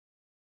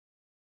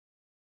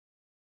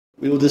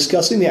We will be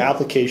discussing the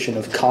application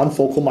of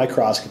confocal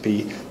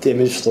microscopy to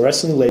image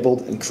fluorescently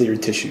labeled and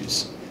cleared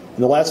tissues.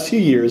 In the last few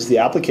years, the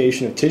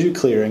application of tissue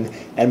clearing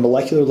and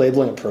molecular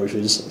labeling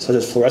approaches, such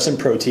as fluorescent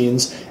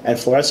proteins and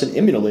fluorescent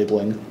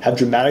immunolabeling, have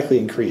dramatically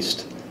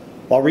increased.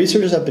 While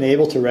researchers have been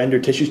able to render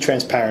tissues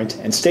transparent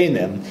and stain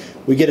them,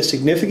 we get a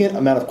significant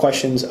amount of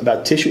questions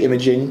about tissue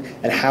imaging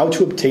and how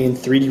to obtain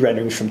 3D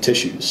renderings from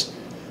tissues.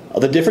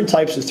 Of the different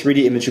types of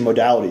 3D imaging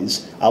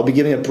modalities, I'll be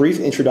giving a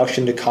brief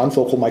introduction to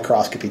confocal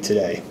microscopy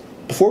today.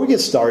 Before we get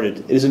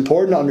started, it is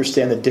important to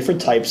understand the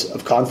different types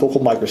of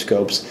confocal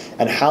microscopes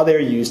and how they are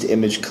used to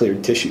image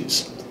cleared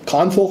tissues.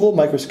 Confocal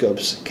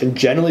microscopes can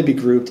generally be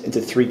grouped into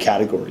three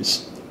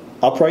categories: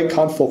 upright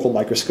confocal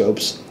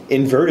microscopes,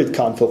 inverted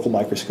confocal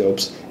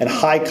microscopes, and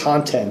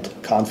high-content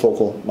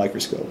confocal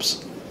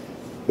microscopes.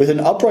 With an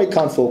upright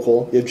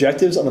confocal, the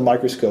objectives on the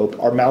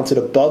microscope are mounted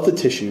above the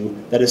tissue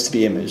that is to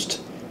be imaged.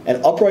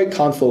 An upright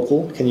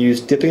confocal can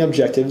use dipping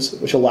objectives,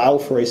 which allow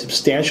for a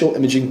substantial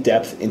imaging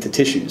depth into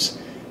tissues.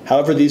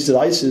 However, these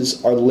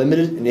devices are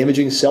limited in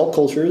imaging cell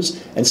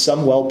cultures and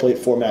some well plate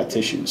format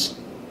tissues.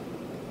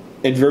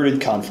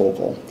 Inverted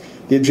confocal.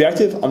 The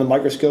objective on the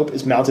microscope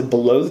is mounted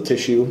below the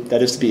tissue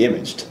that is to be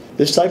imaged.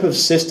 This type of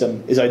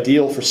system is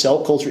ideal for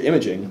cell culture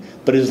imaging,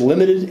 but is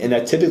limited in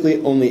that typically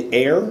only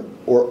air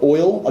or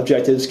oil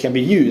objectives can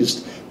be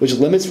used, which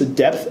limits the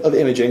depth of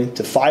imaging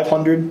to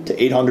 500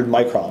 to 800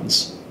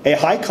 microns. A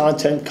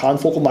high-content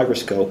confocal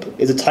microscope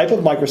is a type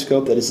of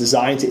microscope that is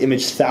designed to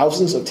image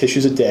thousands of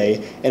tissues a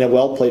day in a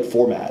well plate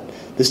format.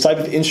 This type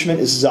of instrument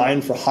is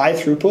designed for high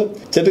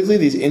throughput. Typically,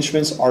 these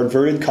instruments are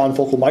inverted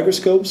confocal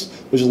microscopes,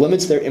 which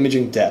limits their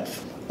imaging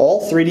depth.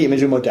 All 3D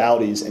imaging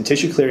modalities and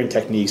tissue clearing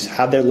techniques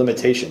have their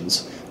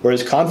limitations,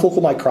 whereas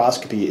confocal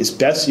microscopy is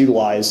best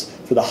utilized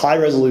for the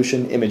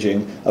high-resolution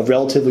imaging of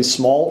relatively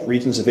small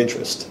regions of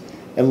interest.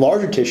 In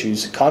larger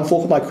tissues,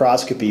 confocal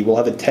microscopy will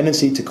have a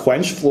tendency to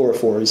quench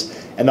fluorophores,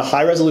 and the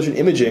high-resolution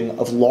imaging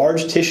of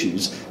large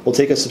tissues will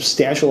take a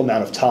substantial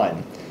amount of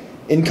time.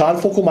 In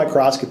confocal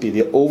microscopy,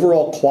 the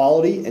overall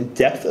quality and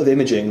depth of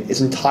imaging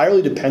is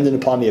entirely dependent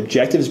upon the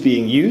objectives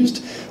being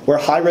used, where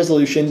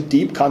high-resolution,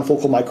 deep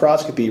confocal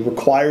microscopy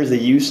requires the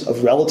use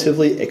of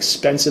relatively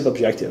expensive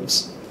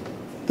objectives.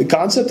 The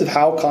concept of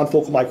how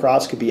confocal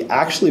microscopy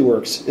actually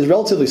works is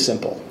relatively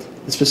simple.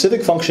 The specific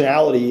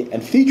functionality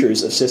and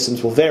features of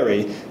systems will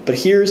vary, but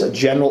here's a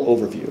general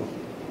overview.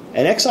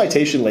 An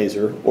excitation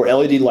laser, or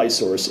LED light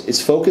source,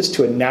 is focused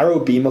to a narrow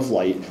beam of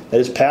light that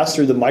is passed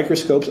through the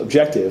microscope's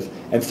objective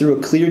and through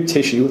a cleared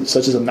tissue,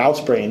 such as a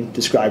mouse brain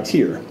described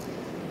here.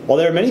 While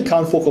there are many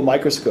confocal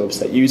microscopes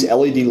that use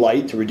LED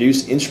light to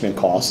reduce instrument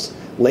costs,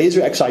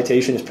 laser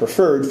excitation is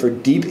preferred for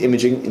deep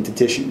imaging into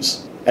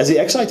tissues. As the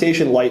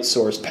excitation light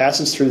source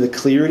passes through the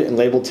cleared and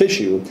labeled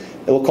tissue,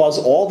 it will cause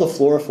all the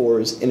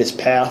fluorophores in its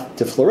path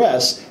to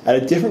fluoresce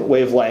at a different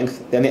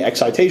wavelength than the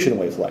excitation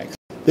wavelength.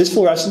 This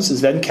fluorescence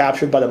is then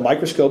captured by the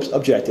microscope's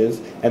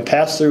objective and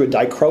passed through a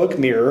dichroic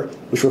mirror,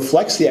 which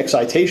reflects the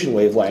excitation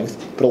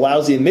wavelength but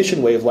allows the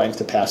emission wavelength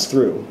to pass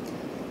through.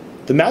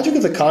 The magic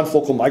of the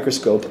confocal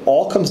microscope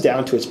all comes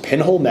down to its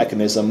pinhole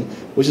mechanism,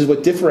 which is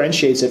what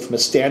differentiates it from a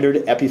standard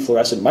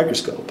epifluorescent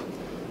microscope.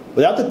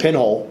 Without the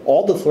pinhole,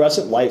 all the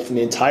fluorescent light from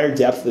the entire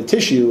depth of the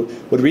tissue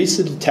would reach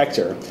the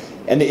detector,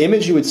 and the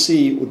image you would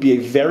see would be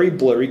a very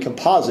blurry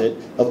composite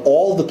of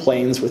all of the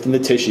planes within the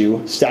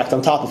tissue stacked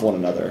on top of one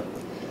another.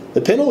 The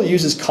pinhole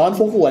uses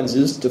confocal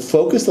lenses to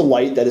focus the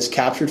light that is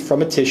captured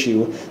from a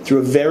tissue through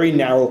a very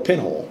narrow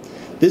pinhole.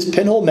 This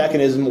pinhole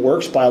mechanism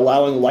works by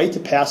allowing light to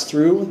pass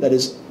through that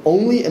is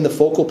only in the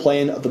focal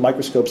plane of the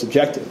microscope's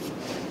objective.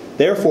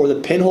 Therefore, the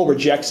pinhole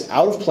rejects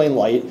out-of-plane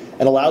light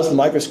and allows the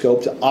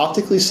microscope to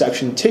optically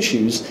section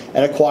tissues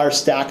and acquire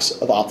stacks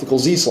of optical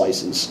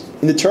Z-slices.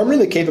 In determining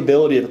the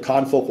capability of a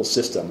confocal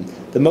system,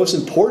 the most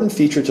important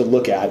feature to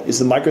look at is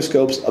the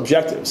microscope's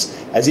objectives,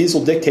 as these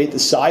will dictate the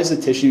size of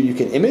the tissue you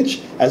can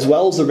image, as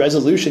well as the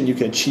resolution you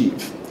can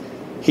achieve.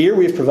 Here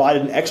we have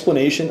provided an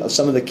explanation of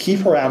some of the key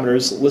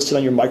parameters listed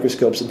on your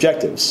microscope's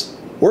objectives.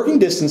 Working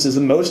distance is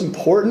the most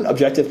important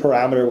objective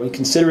parameter when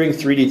considering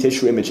 3D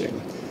tissue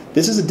imaging.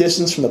 This is the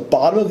distance from the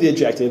bottom of the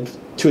objective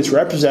to its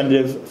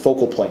representative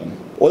focal plane.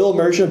 Oil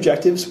immersion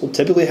objectives will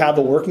typically have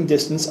a working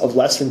distance of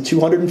less than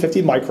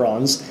 250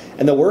 microns,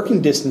 and the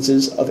working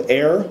distances of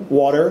air,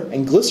 water,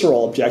 and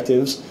glycerol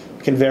objectives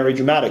can vary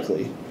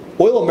dramatically.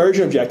 Oil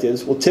immersion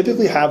objectives will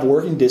typically have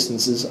working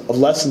distances of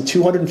less than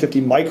 250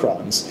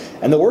 microns,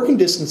 and the working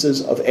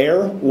distances of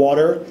air,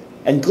 water,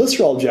 and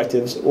glycerol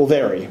objectives will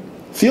vary.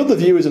 Field of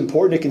view is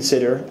important to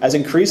consider, as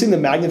increasing the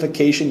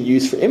magnification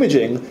used for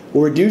imaging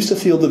will reduce the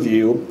field of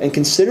view and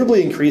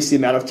considerably increase the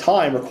amount of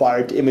time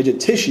required to image a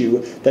tissue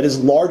that is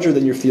larger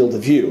than your field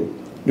of view.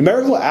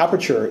 Numerical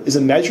aperture is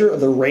a measure of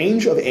the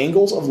range of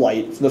angles of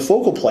light from the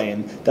focal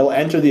plane that will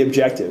enter the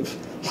objective.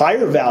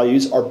 Higher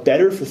values are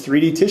better for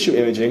 3D tissue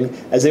imaging,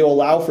 as they will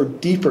allow for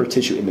deeper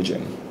tissue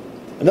imaging.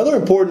 Another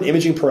important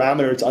imaging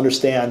parameter to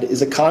understand is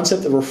the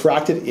concept of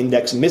refractive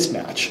index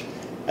mismatch.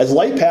 As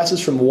light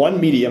passes from one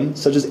medium,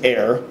 such as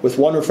air, with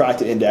one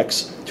refractive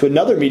index, to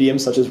another medium,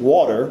 such as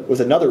water, with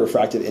another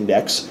refractive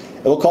index,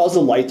 it will cause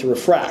the light to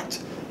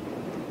refract.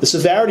 The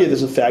severity of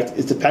this effect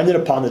is dependent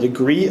upon the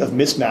degree of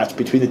mismatch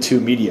between the two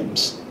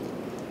mediums.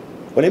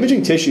 When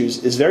imaging tissues,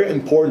 it is very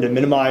important to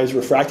minimize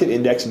refractive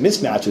index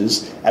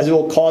mismatches, as it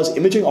will cause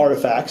imaging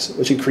artifacts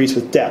which increase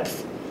with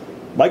depth.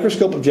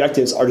 Microscope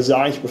objectives are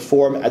designed to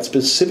perform at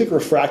specific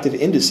refractive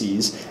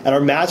indices and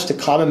are matched to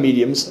common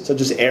mediums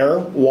such as air,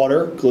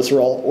 water,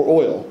 glycerol, or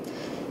oil.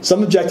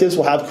 Some objectives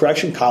will have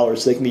correction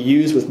collars so they can be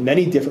used with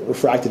many different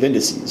refractive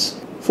indices.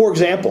 For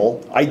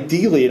example,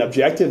 ideally an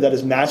objective that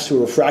is matched to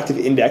a refractive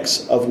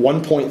index of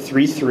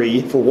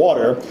 1.33 for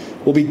water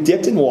will be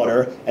dipped in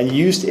water and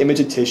used to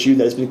image a tissue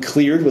that has been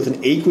cleared with an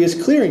aqueous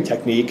clearing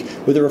technique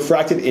with a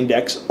refractive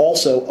index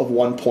also of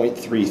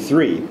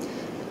 1.33.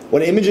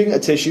 When imaging a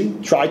tissue,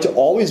 try to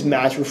always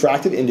match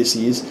refractive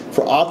indices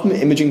for optimum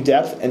imaging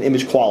depth and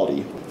image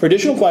quality. For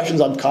additional questions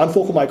on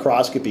confocal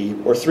microscopy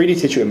or 3D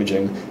tissue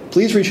imaging,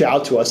 please reach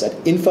out to us at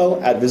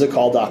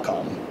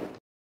info@visikol.com.